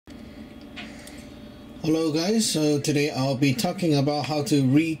Hello guys, so today I'll be talking about how to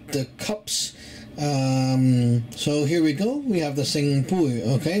read the cups. So here we go, we have the Sing Booi,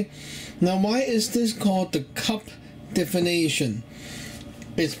 okay? Now why is this called the cup divination?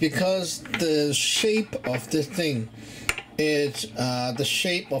 It's because the shape of this thing is the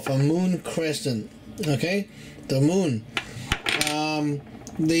shape of a moon crescent, okay? The moon.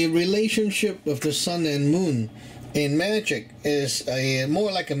 The relationship of the sun and moon in magic is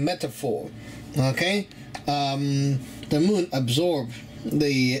more like a metaphor. Okay, the moon absorbs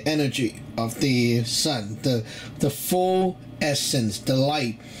the energy of the sun, the full essence, the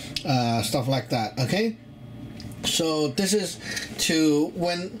light, stuff like that. Okay, so this is to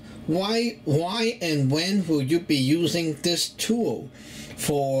why and when will you be using this tool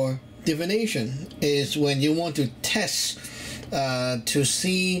for divination? Is when you want to test to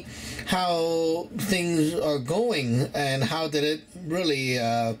see how things are going and how did it really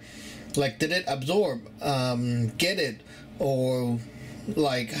did it absorb, get it, or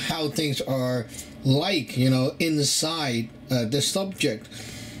like how things are like, you know, inside the subject.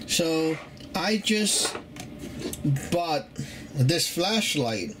 So I just bought this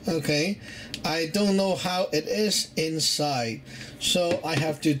flashlight, okay? I don't know how it is inside, so I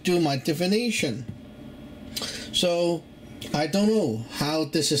have to do my divination. So I don't know how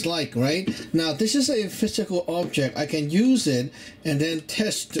this is like, right? Now, this is a physical object. I can use it and then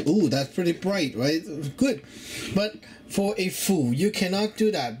test. Ooh, that's pretty bright, right? Good. But for a fu, you cannot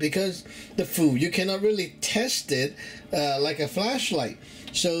do that because the fu, you cannot really test it like a flashlight.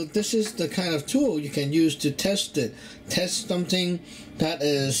 So this is the kind of tool you can use to test it. Test something that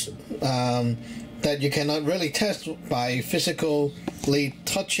is that you cannot really test by physically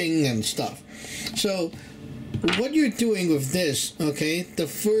touching and stuff. So what you're doing with this, okay, the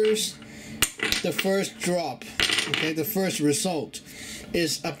first drop, okay, the first result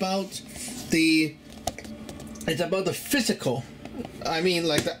is about the physical, I mean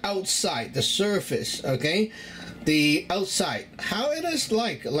like the outside, the surface, okay, the outside, how it is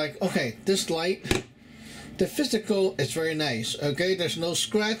like, okay, this light, the physical is very nice, okay, there's no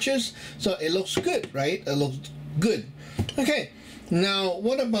scratches, so it looks good, right? It looks good. Okay, now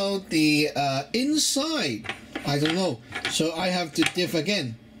what about the inside? I don't know, so I have to div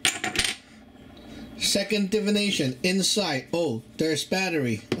again. Second divination, inside. Oh, there's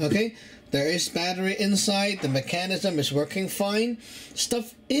battery, okay, there is battery inside, the mechanism is working fine,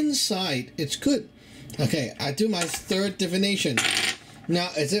 stuff inside, it's good. Okay, I do my third divination. Now,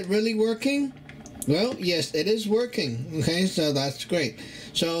 is it really working? Well, yes, it is working. Okay, so that's great.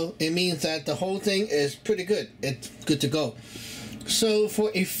 So it means that the whole thing is pretty good. It's good to go. So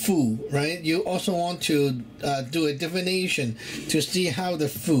for a fu, right, you also want to do a divination to see how the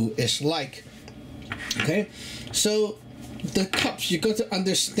fu is like. Okay, so the cups, you got to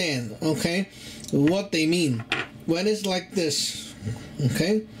understand, okay, what they mean. When it's like this,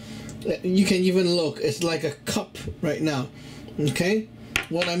 okay, you can even look, it's like a cup right now. Okay,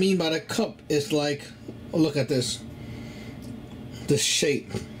 what I mean by the cup is like, look at this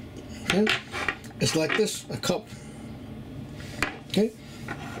shape, okay, it's like this, a cup. Okay,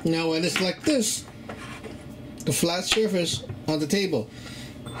 now when it's like this, the flat surface on the table,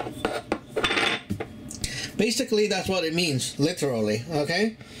 basically that's what it means, literally.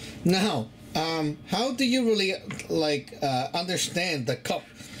 Okay, now how do you really understand the cup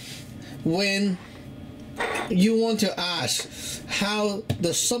when you want to ask how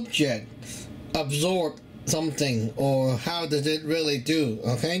the subject absorbed something, or how does it really do?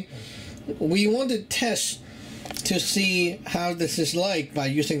 Okay, we want to test to see how this is like by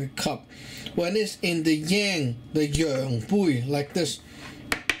using the cup. When it's in the yang, the yang bui, like this,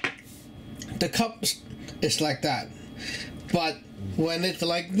 the cup is like that. But when it's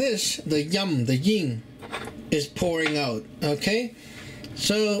like this, the yum, the yin, is pouring out. Okay,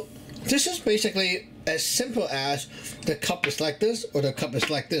 so this is basically as simple as the cup is like this or the cup is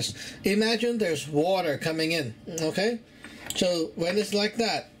like this. Imagine there's water coming in. Okay, so when it's like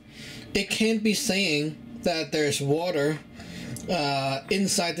that, it can't be saying that there's water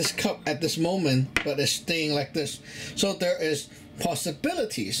inside this cup at this moment, but it's staying like this. So there is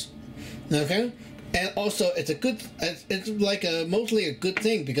possibilities, okay, and also it's a good, it's like mostly a good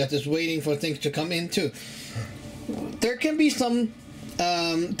thing because it's waiting for things to come in too. There can be some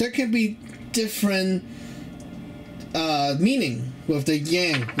there can be different meaning with the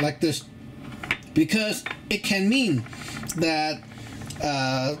yang like this, because it can mean that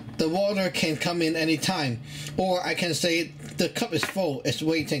the water can come in anytime, or I can say the cup is full, it's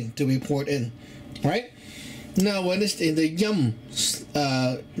waiting to be poured in, right? Now when it's in the yum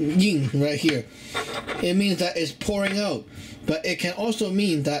yin right here, it means that it's pouring out. but it can also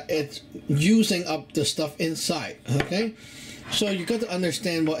mean that it's using up the stuff inside. Okay, so you got to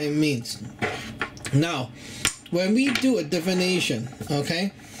understand what it means. Now, when we do a divination,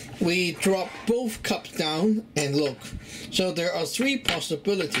 okay, we drop both cups down and look. So there are three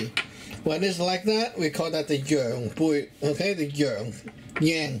possibilities. When it's like that, we call that the Jiao Bei, okay, the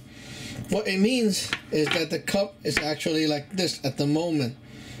yang. What it means is that the cup is actually like this at the moment,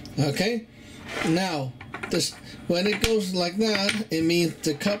 okay? Now, this when it goes like that, it means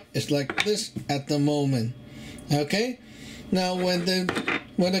the cup is like this at the moment, okay? Now, when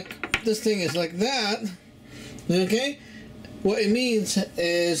this thing is like that, okay, what it means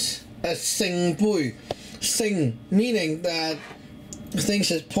is a Sing Booi. Sing meaning that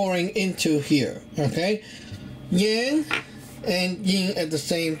things is pouring into here, okay? Yang and yin at the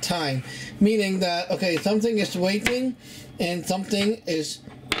same time, meaning that, okay, something is waiting and something is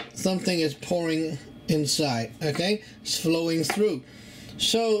pouring inside, okay? It's flowing through.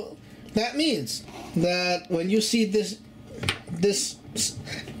 So that means that when you see this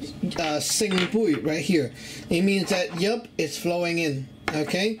Sing Booi right here, it means that yup, it's flowing in,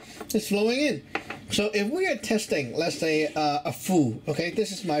 okay? It's flowing in. So if we are testing, let's say a fu, okay,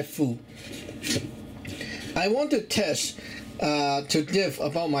 this is my fu. I want to test to div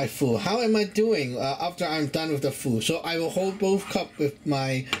about my fu. How am I doing after I'm done with the fu? So I will hold both cups with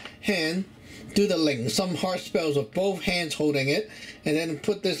my hand, do the ling, some hard spells of both hands holding it, and then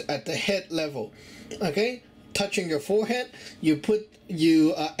put this at the head level, okay? Touching your forehead, you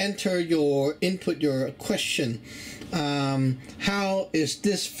enter your input your question. How is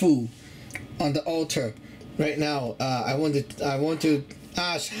this fu on the altar right now? I want to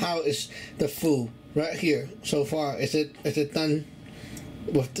ask, how is the fu right here so far? Is it done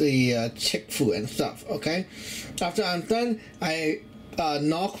with the chick fu and stuff? Okay. After I'm done, I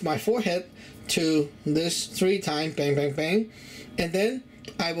knock my forehead to this 3 times, bang bang bang, and then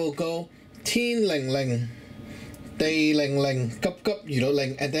I will go Tin Ling Ling, Day Ling Ling, Gup Gup Yulo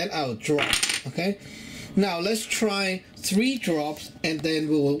Ling, and then I'll drop. Okay. Now let's try 3 drops, and then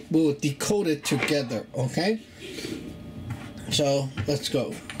we'll decode it together. Okay. So let's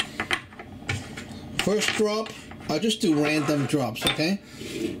go. First drop, I'll just do random drops. Okay.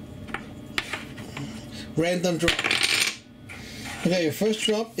 Random drop. Okay, your first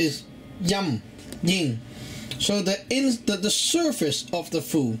drop is yum, yin. So the surface of the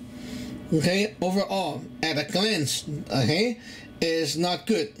fu, okay, overall at a glance, okay, is not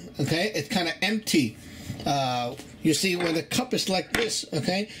good. Okay, it's kind of empty. You see, when the cup is like this,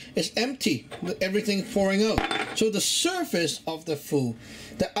 okay, it's empty, everything pouring out. So the surface of the fu,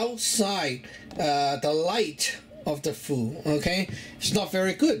 the outside, the light of the fu, okay, it's not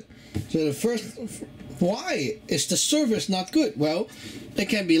very good. So the first, why is the surface not good? Well, it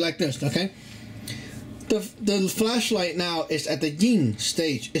can be like this, okay. The flashlight now is at the yin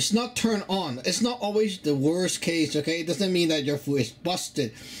stage. It's not turned on. It's not always the worst case, okay. It doesn't mean that your fu is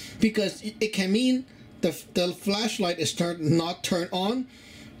busted, because it can mean the flashlight is not turned on,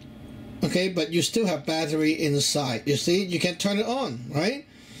 okay, but you still have battery inside. You see, you can turn it on, right?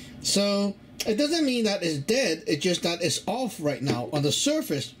 So it doesn't mean that it's dead. It's just that it's off right now on the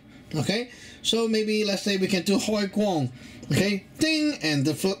surface, okay. So maybe let's say we can do Hoi Guang, okay, ding, and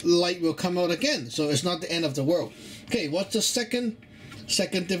the light will come out again. So it's not the end of the world. Okay, what's the second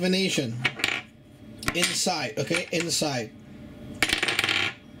divination? Inside, okay, inside.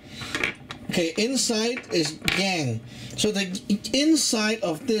 Okay, inside is yang. So the inside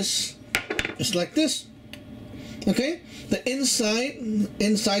of this is like this. Okay, the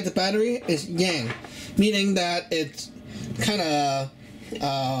inside the battery is yang, meaning that it's kind of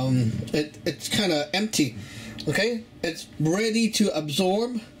it's kind of empty. Okay, it's ready to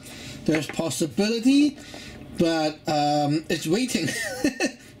absorb. There's possibility, but it's waiting.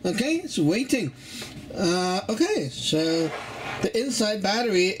 Okay, it's waiting. Okay, so the inside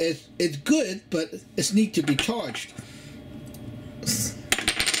battery is good, but it needs to be charged.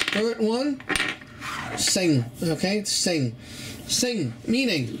 Third one, sing. Okay, sing,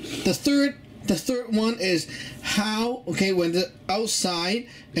 meaning the third one is how, okay, when the outside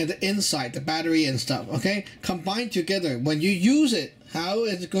and the inside, the battery and stuff, okay, combined together, when you use it, how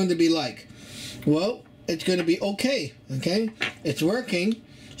is it going to be like? Well, it's going to be okay. Okay, it's working.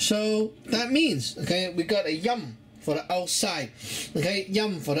 So that means, okay, we got a yum for the outside. Okay,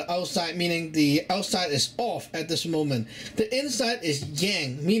 yum for the outside, meaning the outside is off at this moment. The inside is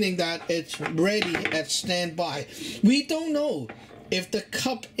yang, meaning that it's ready at standby. We don't know if the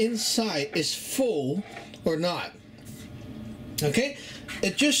cup inside is full or not. Okay,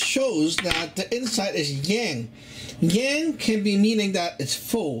 it just shows that the inside is yang. Yang can be meaning that it's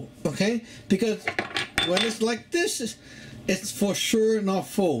full, okay, because when it's like this, it's for sure not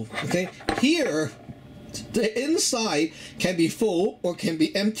full. Okay, here the inside can be full or can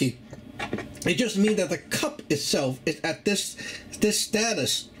be empty. It just means that the cup itself is at this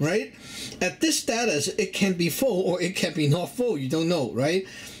status, right? At this status, it can be full or it can be not full. You don't know, right?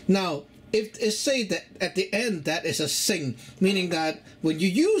 Now, if it say that at the end that is a sing, meaning that when you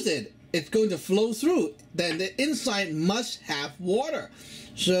use it, it's going to flow through, then the inside must have water.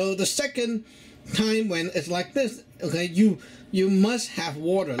 So the second time when it's like this, okay, you must have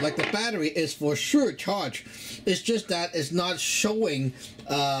water. Like the battery is for sure charged. It's just that it's not showing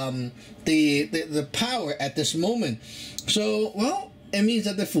the power at this moment. So, well, it means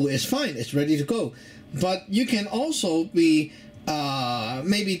that the food is fine. It's ready to go. But you can also be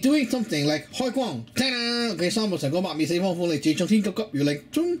maybe doing something like 開光, okay, 三羅神功百面四方風力自從天急急如令,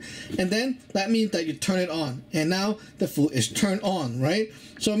 and then that means that you turn it on, and now the food is turned on, right?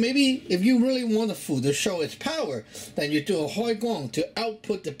 So maybe if you really want the food to show its power, then you do a 開光 to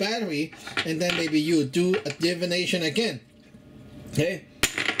output the battery, and then maybe you do a divination again. Okay.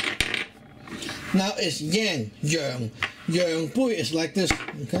 Now it's yang, yang. Yang Bui is like this.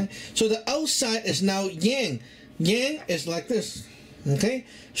 Okay. So the outside is now yang. Yang is like this. Okay.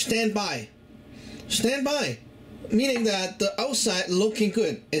 Stand by. Stand by. Meaning that the outside looking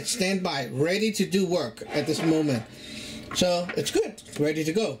good. It's stand by, ready to do work at this moment. So it's good. Ready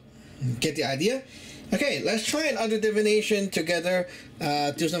to go. Get the idea? Okay, let's try another divination together.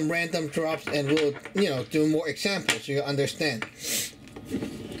 Do some random drops, and we'll, do more examples so you understand.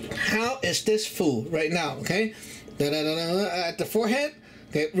 How is this fool right now? Okay, at the forehead.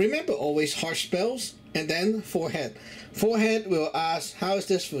 Okay, remember always harsh spells, and then forehead. Forehead will ask, how is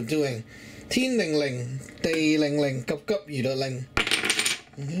this fool doing? Thiên linh linh, Tây linh linh, Cấp cấp Yu do linh.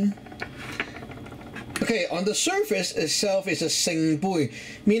 Okay, on the surface itself is a Sing Booi,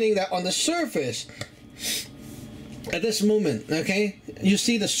 meaning that on the surface, at this moment, okay, you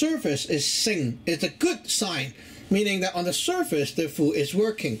see the surface is Sing. It's a good sign, meaning that on the surface the food is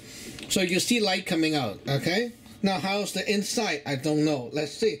working. So you see light coming out, okay? Now how's the inside? I don't know.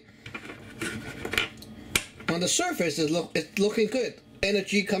 Let's see. On the surface it's looking good.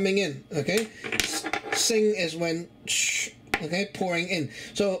 Energy coming in, okay? Sing is when, okay, pouring in.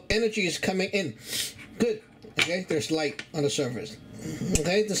 So energy is coming in. Good. Okay, there's light on the surface.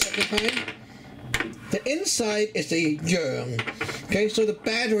 Okay, the second time. The inside is the yang. Okay, so the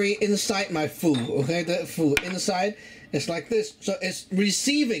battery inside my food. Okay, the food inside is like this. So it's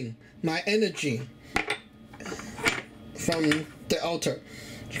receiving my energy from the altar.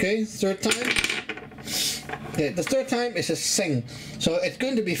 Okay, third time. Okay, the third time is a sing. So it's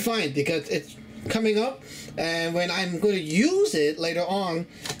going to be fine because it's coming up, and when I'm going to use it later on,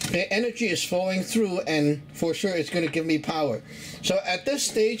 the energy is flowing through, and for sure it's going to give me power. So at this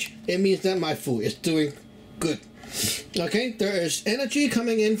stage, it means that my food is doing good. Okay, there is energy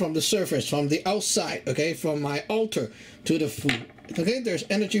coming in from the surface, from the outside, okay, from my altar to the food. Okay, there's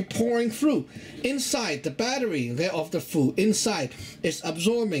energy pouring through. Inside, the battery, okay, of the food, inside, is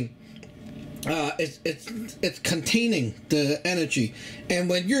absorbing. It's containing the energy, and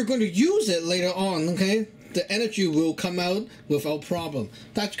when you're going to use it later on, okay, the energy will come out without problem.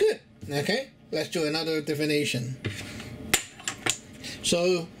 That's good. Okay, let's do another divination.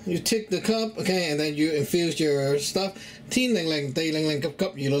 So you take the cup, okay, and then you infuse your stuff. Thiên linh linh, Tây linh linh, Cấp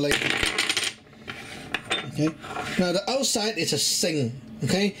cấp Yu do linh. Okay, now the outside is a sing.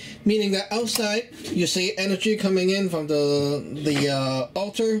 Okay, meaning that outside you see energy coming in from the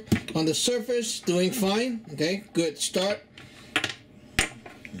altar. On the surface, doing fine. Okay, good start.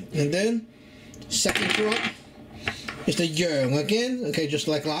 And then second drop is the yang again. Okay, just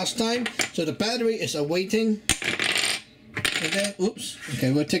like last time. So the battery is awaiting. And then, oops.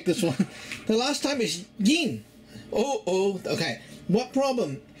 Okay, we'll take this one. The last time is yin. Oh. Okay, what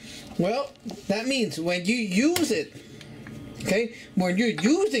problem? Well, that means when you use it. Okay, when you're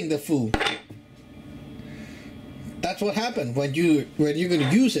using the food, that's what happened when you're going to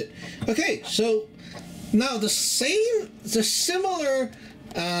use it. Okay, so now the similar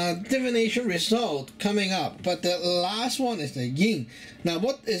divination result coming up, but the last one is the yin. Now,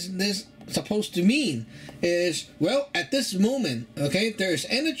 what is this supposed to mean? Is, well, at this moment, okay, there is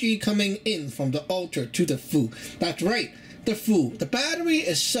energy coming in from the altar to the food. That's right. The food, the battery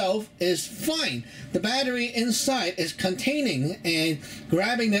itself is fine. The battery inside is containing and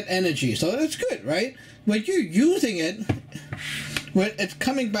grabbing that energy, so that's good, right? When you're using it, when it's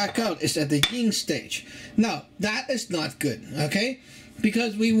coming back out, it's at the yin stage. Now that is not good. Okay,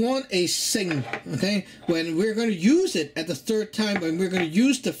 because we want a sing, okay? When we're going to use it at the third time, when we're going to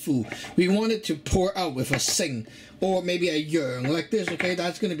use the fu, we want it to pour out with a sing, or maybe a yang like this, okay?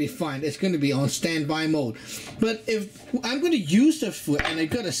 That's going to be fine. It's going to be on standby mode. But if I'm going to use the fu and I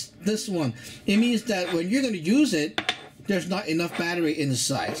got this one, it means that when you're going to use it, there's not enough battery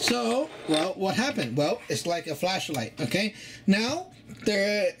inside. So, well, what happened? Well, it's like a flashlight, okay? Now,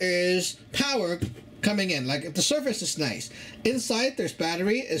 there is power coming in. Like, the surface is nice. Inside, there's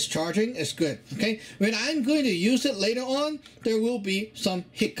battery, it's charging, it's good, okay? When I'm going to use it later on, there will be some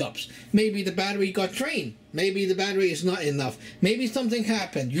hiccups. Maybe the battery got drained. Maybe the battery is not enough. Maybe something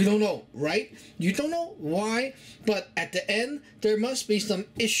happened. You don't know, right? You don't know why, but at the end, there must be some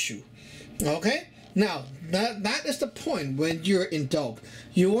issue, okay? Now, that is the point when you're in doubt.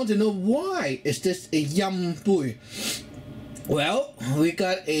 You want to know why is this a Jiao Bei? Well, we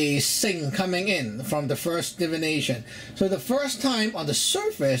got a sing coming in from the first divination. So the first time on the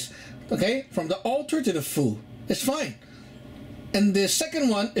surface, okay, from the altar to the fu, it's fine. And the second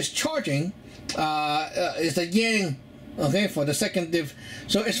one is charging, is the yang, okay, for the second div.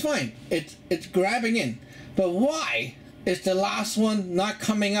 So it's fine. It's grabbing in. But why is the last one not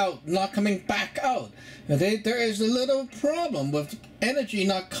coming out, not coming back out? Okay, there is a little problem with energy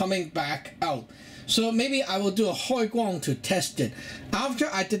not coming back out. So maybe I will do a Hoi Guang to test it. After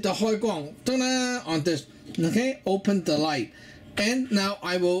I did the Hoi Guang, on this, okay, open the light. And now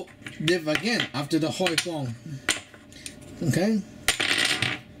I will div again after the Hoi Guang. Okay.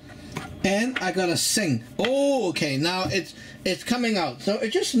 And I gotta sing. Oh, okay, now it's coming out. So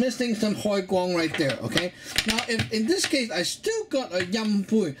it's just missing some Hoi Guang right there, okay? Now, if in this case I still got a Jiao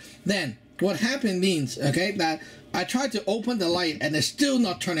Bei, then what happened means, okay, that I tried to open the light and it's still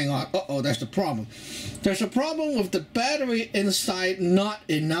not turning on. Uh-oh, there's the problem. There's a problem with the battery inside not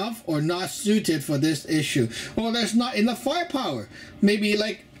enough or not suited for this issue. Or there's not enough firepower. Maybe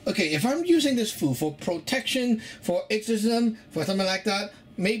like, okay, if I'm using this fu for protection, for exorcism, for something like that,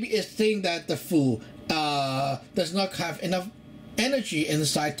 maybe it's saying that the fu does not have enough energy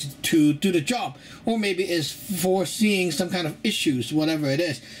inside to do the job, or maybe it's foreseeing some kind of issues, whatever it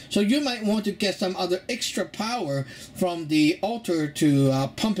is. So you might want to get some other extra power from the altar to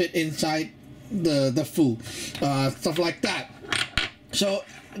pump it inside the fu, stuff like that. So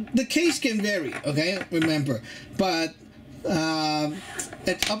the case can vary, okay, remember, but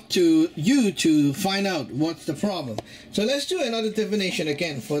it's up to you to find out what's the problem. So let's do another divination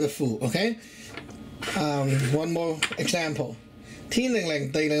again for the fu, okay? One more example. Okay,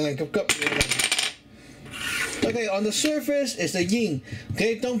 on the surface is the yin.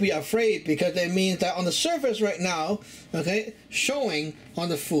 Okay, don't be afraid, because it means that on the surface right now, okay, showing on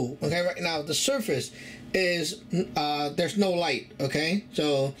the fu, okay, right now the surface is there's no light, okay?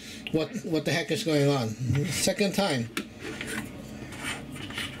 So what the heck is going on? Second time.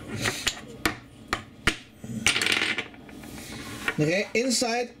 Okay,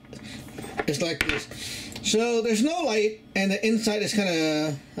 inside is like this. So there's no light, and the inside is kind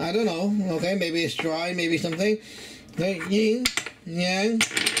of, I don't know, okay, maybe it's dry, maybe something. Okay, yin, yang.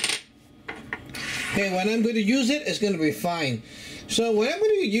 Okay, when I'm going to use it, it's going to be fine. So when I'm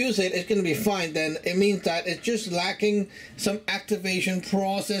going to use it, it's going to be fine. Then it means that it's just lacking some activation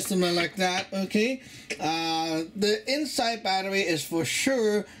process, something like that, okay? The inside battery is for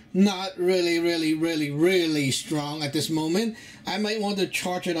sure not really strong at this moment. I might want to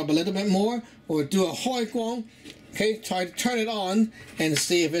charge it up a little bit more, or do a Hoi Guang. Okay, try to turn it on and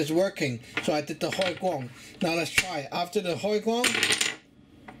see if it's working. So I did the Hoi Guang. Now let's try. After the Hoi Guang,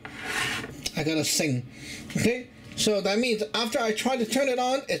 I gotta sing. Okay, so that means after I try to turn it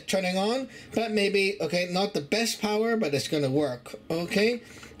on, it's turning on, but maybe, okay, not the best power, but it's gonna work. Okay,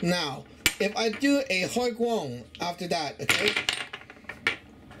 now if I do a Hoi Guang after that, okay,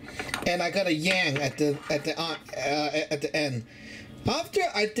 and I got a yang at the end. After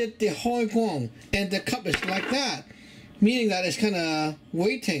I did the Hoi Guang and the cup is like that, meaning that it's kind of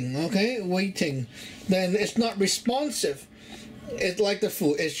waiting, okay, waiting, then it's not responsive. It's like the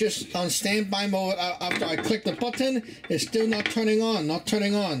fu, it's just on standby mode. After I click the button, it's still not turning on,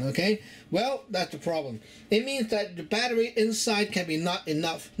 okay? Well, that's the problem. It means that the battery inside can be not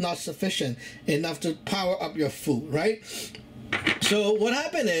enough, not sufficient enough to power up your fu, right? So what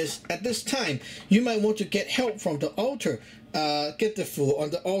happened is, at this time, you might want to get help from the altar. Get the fu on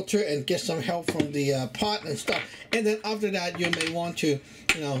the altar and get some help from the pot and stuff. And then after that, you may want to,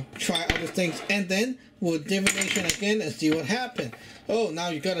 you know, try other things. And then we'll divination again and see what happened. Oh, now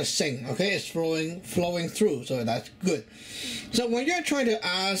you gotta sing. Okay, it's flowing through, so that's good. So when you're trying to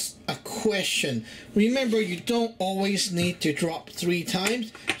ask a question, remember you don't always need to drop 3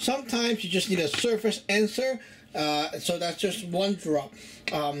 times. Sometimes you just need a surface answer. So that's just one drop.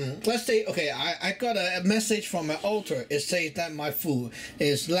 Let's say, okay, I got a message from my altar. It says that my food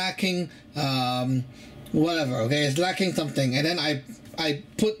is lacking whatever, okay, it's lacking something, and then I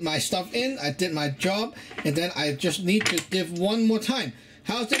put my stuff in, I did my job, and then I just need to div one more time.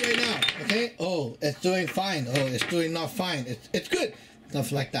 How's it right now? Okay, oh, it's doing fine. Oh, it's doing not fine. It's good.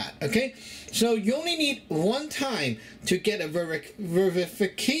 Stuff like that, okay? So you only need one time to get a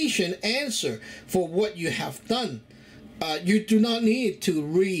verification answer for what you have done. You do not need to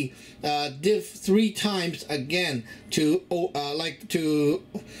div 3 times again to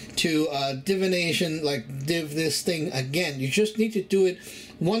divination, like div this thing again. You just need to do it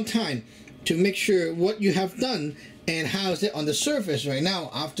one time to make sure what you have done and how is it on the surface right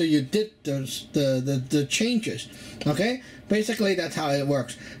now after you did the changes. Okay, basically that's how it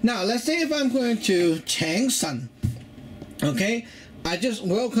works. Now let's say if I'm going to Chang Sun, okay, I just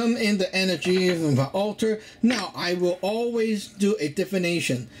welcome in the energy from the altar. Now I will always do a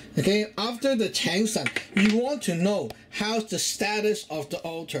divination. Okay, after the Chang Sun, you want to know how's the status of the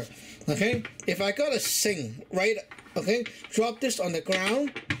altar. Okay, if I got a Sing, right, okay, drop this on the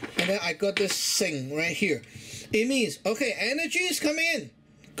ground, and then I got this Sing right here. It means, okay, energy is coming in.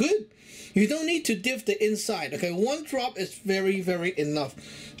 Good. You don't need to div the inside. Okay, one drop is very, very enough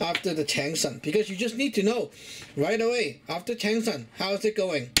after the Chang Sun, because you just need to know right away after Chang Sun, how is it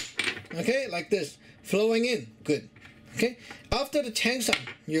going? Okay, like this, flowing in. Good. Okay, after the Chang Sun,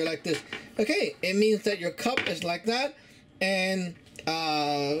 you're like this. Okay, it means that your cup is like that, and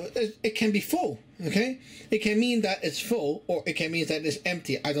it can be full. Okay, it can mean that it's full, or it can mean that it's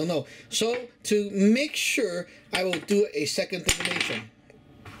empty. I don't know. So to make sure, I will do a second divination.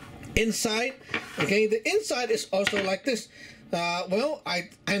 Inside, okay, the inside is also like this. Well,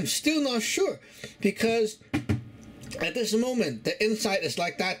 I'm still not sure, because at this moment the inside is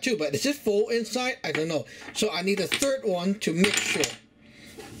like that too, but is it full inside? I don't know. So I need a third one to make sure.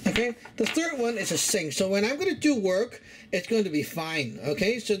 Okay, the third one is a Sing. So when I'm going to do work, it's going to be fine.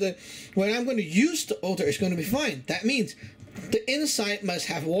 Okay, so when I'm going to use the altar, it's going to be fine. That means the inside must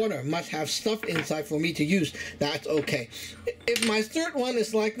have water, must have stuff inside for me to use. That's okay. If my third one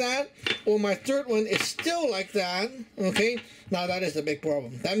is like that, or my third one is still like that, okay, now that is a big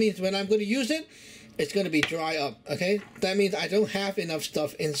problem. That means when I'm going to use it, it's going to be dry up. Okay, that means I don't have enough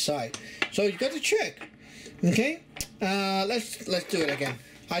stuff inside. So you got to check. Okay, let's do it again.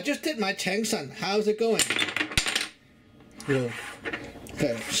 I just did my Chang Sun. How's it going?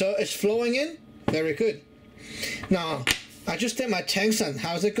 Okay, so it's flowing in. Very good. Now I just did my Chang Sun.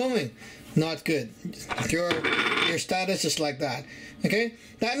 How's it going? Not good. Your status is like that. Okay,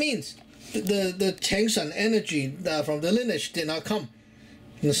 that means the Chang Sun energy from the lineage did not come.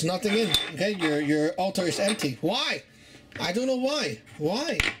 There's nothing in. Okay, your altar is empty. Why? I don't know why.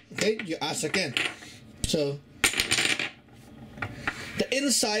 Why? Okay, you ask again. So the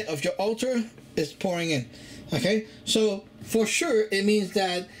inside of your altar is pouring in. Okay, so for sure it means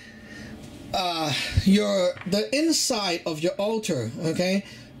that the inside of your altar, okay,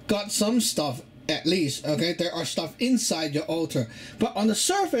 got some stuff at least. Okay, there are stuff inside your altar, but on the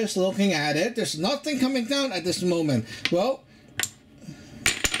surface, looking at it, there's nothing coming down at this moment. Well,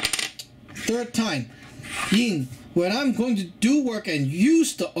 third time, Yin, when I'm going to do work and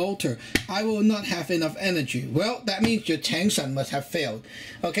use the altar, I will not have enough energy. Well, that means your Chang Sun must have failed.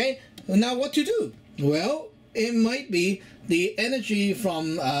 Okay, now what to do? Well, it might be the energy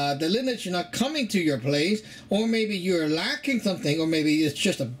from the lineage not coming to your place, or maybe you're lacking something, or maybe it's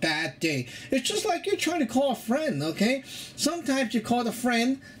just a bad day. It's just like you're trying to call a friend, okay? Sometimes you call the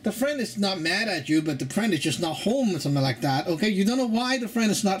friend is not mad at you, but the friend is just not home or something like that, okay? You don't know why the friend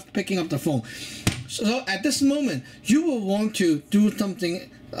is not picking up the phone. So at this moment, you will want to do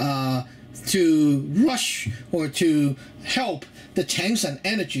something to rush or to help the Chang Sun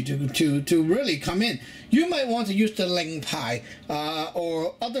energy to really come in. You might want to use the Ling Pai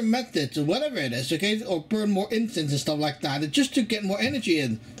or other methods or whatever it is, okay, or burn more incense and stuff like that, just to get more energy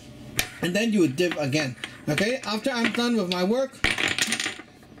in. And then you would div again. Okay, after I'm done with my work,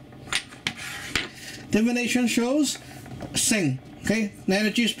 divination shows Sing. Okay, the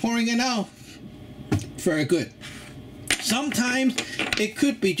energy is pouring in now. Very good. Sometimes it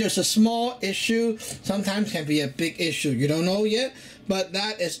could be just a small issue, sometimes can be a big issue. You don't know yet, but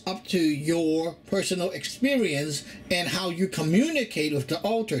that is up to your personal experience and how you communicate with the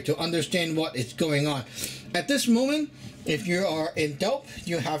altar to understand what is going on. At this moment, if you are in doubt,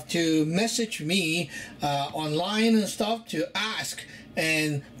 you have to message me online and stuff to ask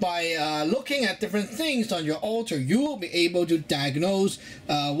And by looking at different things on your altar, you will be able to diagnose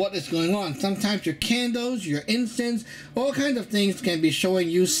what is going on. Sometimes your candles, your incense, all kinds of things can be showing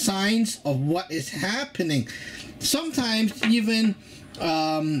you signs of what is happening. Sometimes even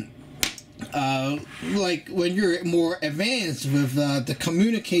like when you're more advanced with the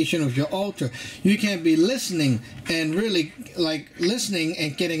communication of your altar, you can be listening and really like listening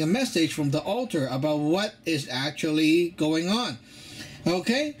and getting a message from the altar about what is actually going on.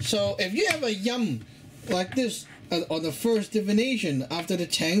 Okay, so if you have a yum like this on the first divination after the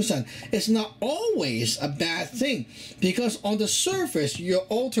Changsan, it's not always a bad thing, because on the surface your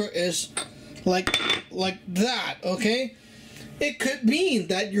altar is like that. Okay, it could mean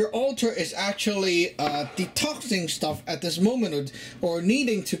that your altar is actually detoxing stuff at this moment, or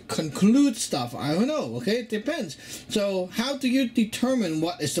needing to conclude stuff. I don't know. Okay, it depends. So how do you determine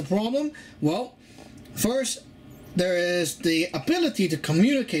what is the problem? Well, first, there is the ability to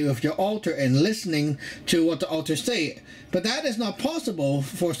communicate with your altar and listening to what the altar say, but that is not possible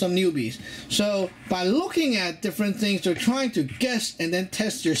for some newbies. So by looking at different things, you're trying to guess and then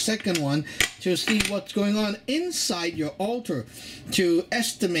test your second one to see what's going on inside your altar, to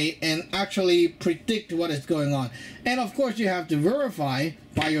estimate and actually predict what is going on. And of course you have to verify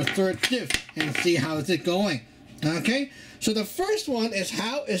by your third div and see how is it going. Okay, so the first one is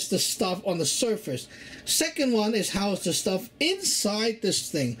how is the stuff on the surface. Second one is how is the stuff inside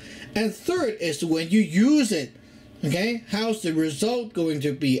this thing. And third is when you use it. Okay, how's the result going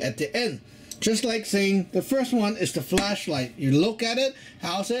to be at the end? Just like saying the first one is the flashlight. You look at it,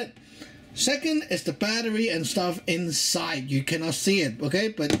 how's it? Second is the battery and stuff inside. You cannot see it, okay?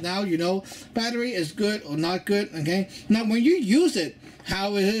 But now you know battery is good or not good, okay? Now when you use it,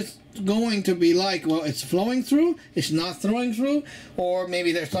 how is it going to be like? Well, it's flowing through, it's not throwing through, or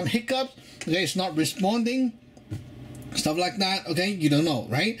maybe there's some hiccups, okay, it's not responding, stuff like that, okay? You don't know,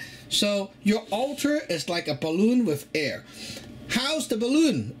 right? So your altar is like a balloon with air. How's the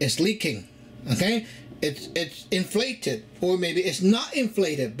balloon? It's leaking, okay? It's inflated, or maybe it's not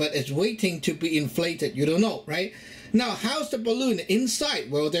inflated, but it's waiting to be inflated. You don't know, right? Now, how's the balloon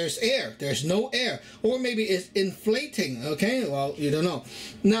inside? Well, there's air. There's no air. Or maybe it's inflating, okay? Well, you don't know.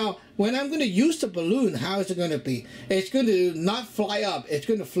 Now, when I'm going to use the balloon, how is it going to be? It's going to not fly up. It's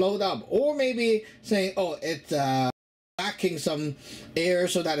going to float up. Or maybe saying, oh, it's lacking some air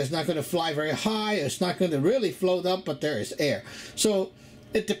so that it's not going to fly very high. It's not going to really float up, but there is air. So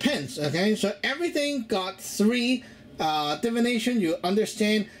it depends, okay? So everything got three divination. You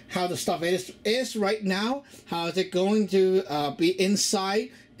understand how the stuff is right now, how is it going to be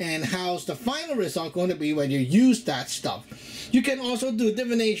inside, and how's the final result going to be when you use that stuff. You can also do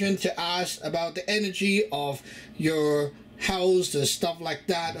divination to ask about the energy of your house and stuff like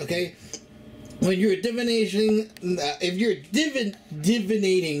that, okay? When you're divinating, if you're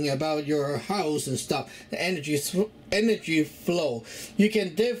divinating about your house and stuff, the energy flow, you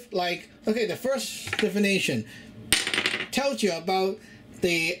can like, okay, the first divination tells you about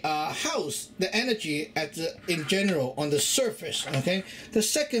the house, the energy in general on the surface, okay? The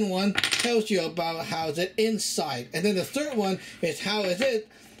second one tells you about how is it inside, and then the third one is how is it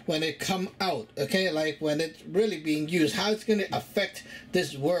when it come out, okay? Like when it's really being used, how it's going to affect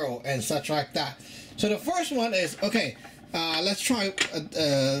this world and such like that. So the first one is, okay, let's try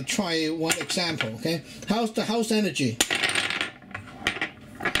one example, okay? How's the house energy?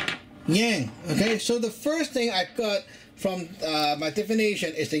 Yang, okay? So the first thing I got from my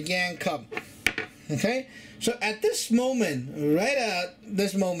divination is the Yang cup, okay? So at this moment, right at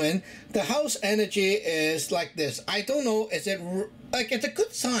this moment, the house energy is like this. I don't know, is it, like, it's a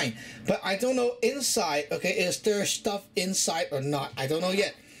good sign, but I don't know inside, okay, is there stuff inside or not? I don't know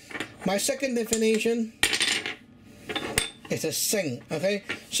yet. My second divination is a Sing, okay?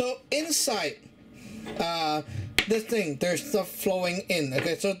 So inside this thing, there's stuff flowing in,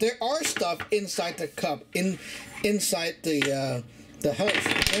 okay? So there are stuff inside the cup, inside the house,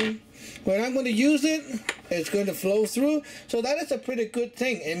 okay? When I'm going to use it, it's going to flow through. So that is a pretty good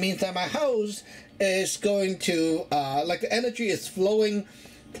thing. It means that my house is going to, like the energy is flowing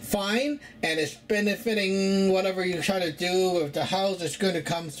fine, and it's benefiting whatever you try to do with the house. It's going to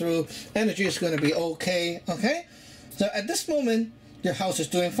come through. Energy is going to be okay, okay? So at this moment, your house is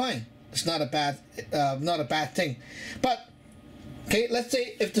doing fine. It's not a bad thing. But okay, let's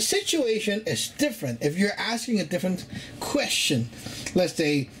say if the situation is different, if you're asking a different question, let's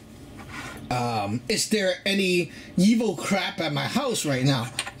say, is there any evil crap at my house right now?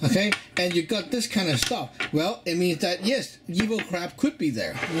 Okay, and you got this kind of stuff. Well, it means that yes, evil crap could be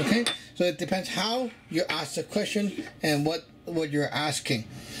there. Okay, so it depends how you ask the question and what what you're asking.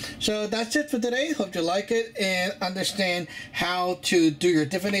 So that's it for today. Hope you like it and understand how to do your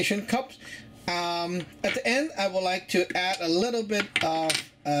divination cups. At the end, I would like to add a little bit of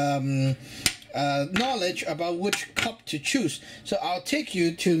knowledge about which cup to choose. So I'll take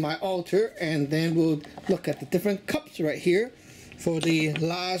you to my altar and then we'll look at the different cups right here for the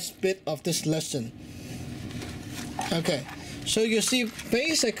last bit of this lesson. Okay, so you see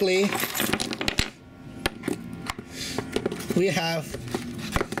basically we have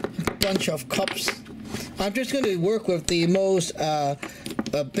a bunch of cups. I'm just going to work with the most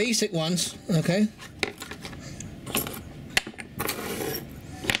basic ones, okay?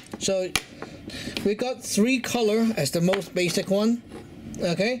 So we got 3 color as the most basic one,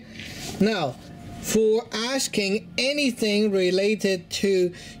 okay? Now, for asking anything related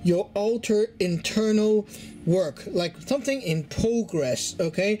to your altar internal work, like something in progress,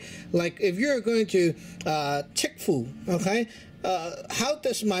 okay? Like if you're going to Fu, okay? How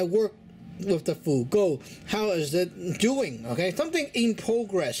does my work with the fu go? How is it doing? Okay, something in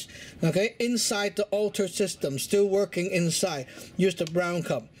progress, okay, inside the altar system, still working inside. Use the brown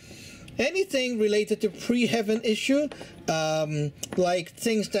cup. Anything related to pre-heaven issue, like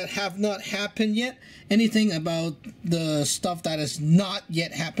things that have not happened yet, anything about the stuff that has not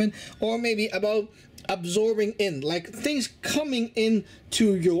yet happened, or maybe about absorbing in, like things coming in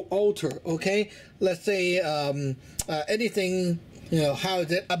to your altar, okay? Let's say anything, you know, how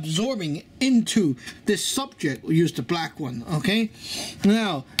is it absorbing into this subject? We use the black one, okay?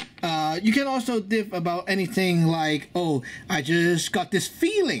 Now, you can also div about anything like, oh, I just got this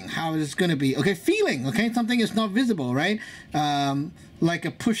feeling, how is it going to be? Okay, feeling, okay? Something is not visible, right? Like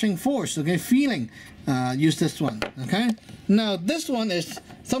a pushing force, okay? Feeling, use this one, okay? Now, this one is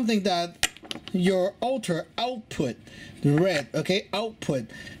something that your altar output, the red, okay? Output.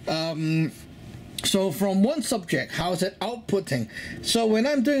 So from one subject, how is it outputting? So when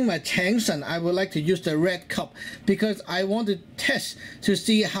I'm doing my Changsan, I would like to use the red cup because I want to test to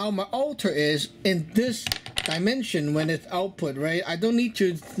see how my altar is in this dimension when it's output, right? I don't need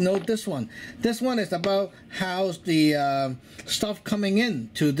to know this one. This one is about how's the stuff coming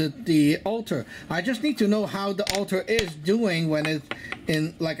in to the altar. I just need to know how the altar is doing when it's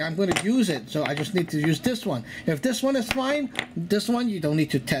in, like I'm going to use it. So I just need to use this one. If this one is fine, this one you don't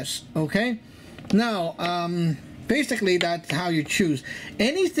need to test, okay? Now, basically that's how you choose.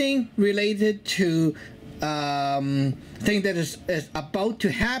 Anything related to thing that is about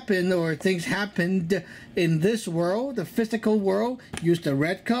to happen or things happened in this world, the physical world, use the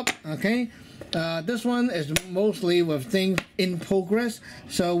red cup, okay? This one is mostly with things in progress,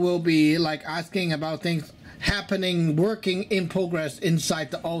 so we'll be like asking about things happening, working in progress inside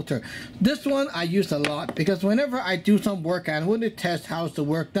the altar. This one I use a lot because whenever I do some work and I want to test how's the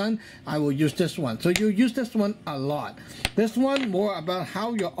work done, I will use this one. So you use this one a lot. This one more about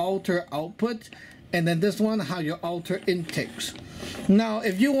how your altar outputs, and then this one how your altar intakes. Now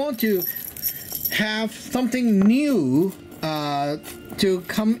if you want to have something new to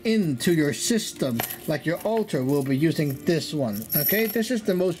come into your system, like your altar, will be using this one, okay? This is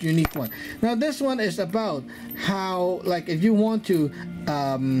the most unique one. Now this one is about how, like if you want to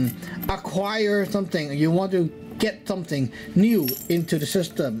acquire something, you want to get something new into the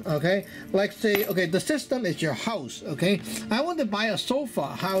system, okay? Like say, okay, the system is your house, okay? I want to buy a sofa,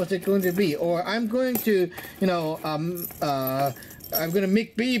 how is it going to be? Or I'm going to, you know, I'm going to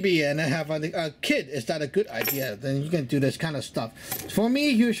make baby and I have a kid. Is that a good idea? Then you can do this kind of stuff. For me,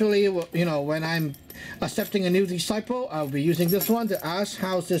 usually, you know, when I'm accepting a new disciple, I'll be using this one to ask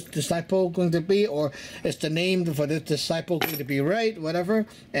how's this disciple going to be, or is the name for this disciple going to be right, whatever,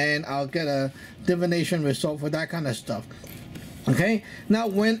 and I'll get a divination result for that kind of stuff. Okay, now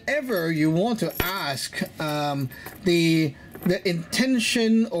whenever you want to ask the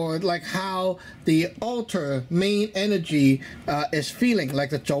intention, or like how the altar main energy is feeling, like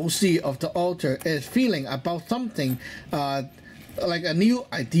the Zhou of the altar is feeling about something, like a new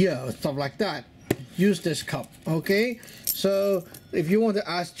idea or stuff like that, use this cup, okay? So if you want to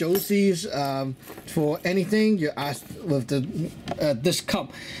ask Josie's for anything, you ask with the this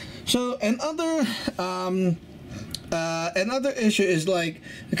cup. So another issue is like,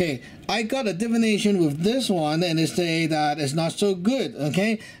 okay, I got a divination with this one and they say that it's not so good,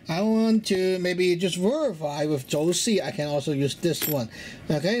 okay? I want to maybe just verify with Josie. I can also use this one,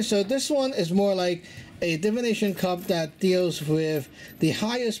 okay? So this one is more like a divination cup that deals with the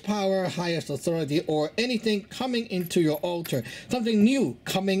highest power, highest authority, or anything coming into your altar. Something new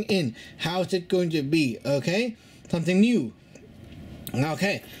coming in. How's it going to be, okay? Something new.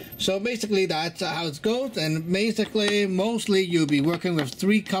 Okay, so basically that's how it goes, and basically mostly you'll be working with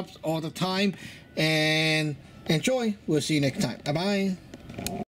 3 cups all the time, and Enjoy. We'll see you next time. Bye bye.